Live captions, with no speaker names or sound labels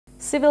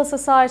Civil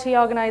society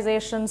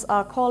organizations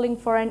are calling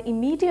for an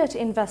immediate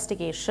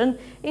investigation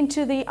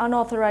into the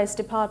unauthorized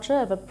departure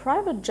of a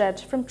private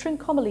jet from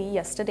Trincomalee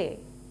yesterday.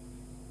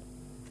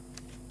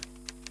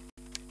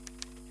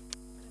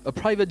 A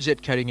private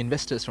jet carrying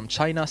investors from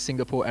China,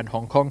 Singapore and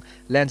Hong Kong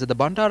lands at the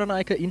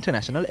Bandaranaike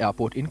International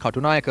Airport in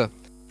Katunayaka.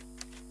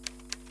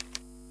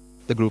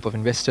 The group of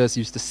investors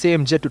used the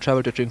same jet to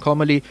travel to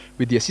Trincomalee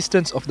with the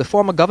assistance of the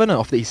former governor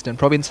of the Eastern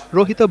Province,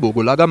 Rohitha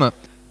Bogulagama.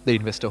 The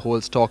investor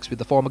holds talks with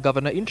the former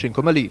governor in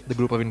Trincomalee. The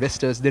group of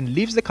investors then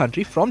leaves the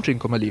country from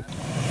Trincomalee.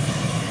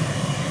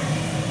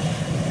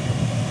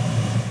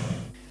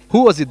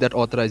 Who was it that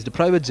authorized the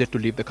private jet to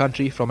leave the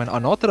country from an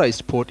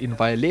unauthorized port in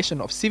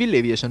violation of civil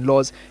aviation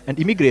laws and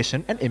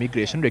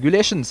immigration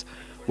regulations?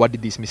 What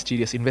did these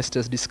mysterious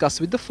investors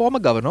discuss with the former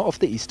governor of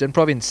the Eastern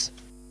Province?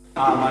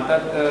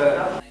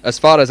 As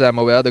far as I am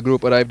aware, the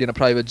group arrived in a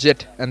private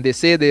jet and they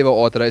say they were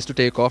authorized to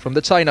take off from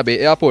the China Bay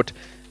airport.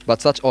 But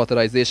such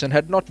authorization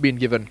had not been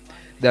given.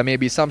 There may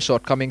be some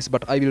shortcomings,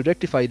 but I will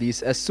rectify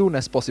these as soon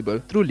as possible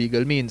through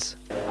legal means.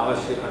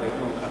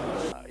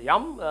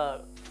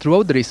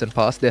 Throughout the recent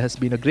past, there has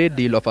been a great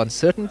deal of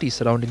uncertainty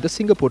surrounding the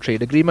Singapore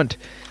trade agreement.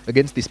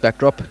 Against this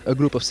backdrop, a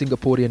group of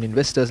Singaporean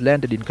investors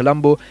landed in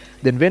Colombo,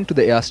 then went to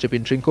the airstrip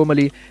in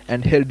Trincomalee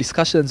and held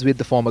discussions with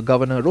the former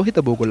governor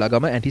Rohitha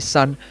Bogulagama and his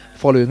son,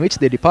 following which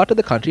they departed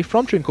the country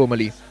from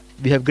Trincomalee.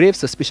 We have grave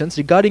suspicions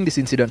regarding this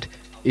incident.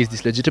 Is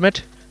this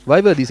legitimate? Why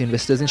were these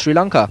investors in Sri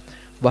Lanka?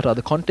 What are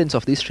the contents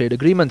of these trade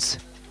agreements?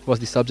 Was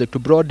this subject to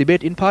broad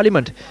debate in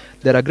Parliament?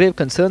 There are grave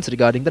concerns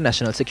regarding the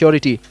national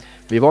security.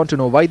 We want to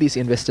know why these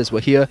investors were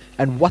here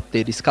and what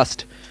they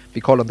discussed.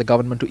 We call on the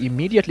government to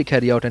immediately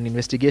carry out an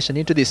investigation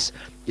into this.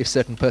 If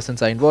certain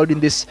persons are involved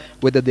in this,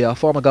 whether they are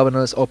former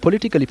governors or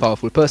politically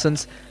powerful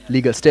persons,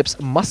 legal steps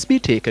must be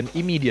taken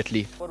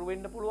immediately.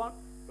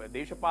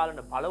 දේශපාලන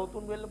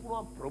බලවතුන් වෙන්න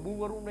පුළුවන්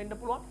ප්‍රභූවරුන් වෙන්න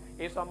පුළුවන්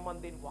ඒ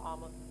සම්බන්ධයෙන්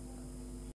වහාම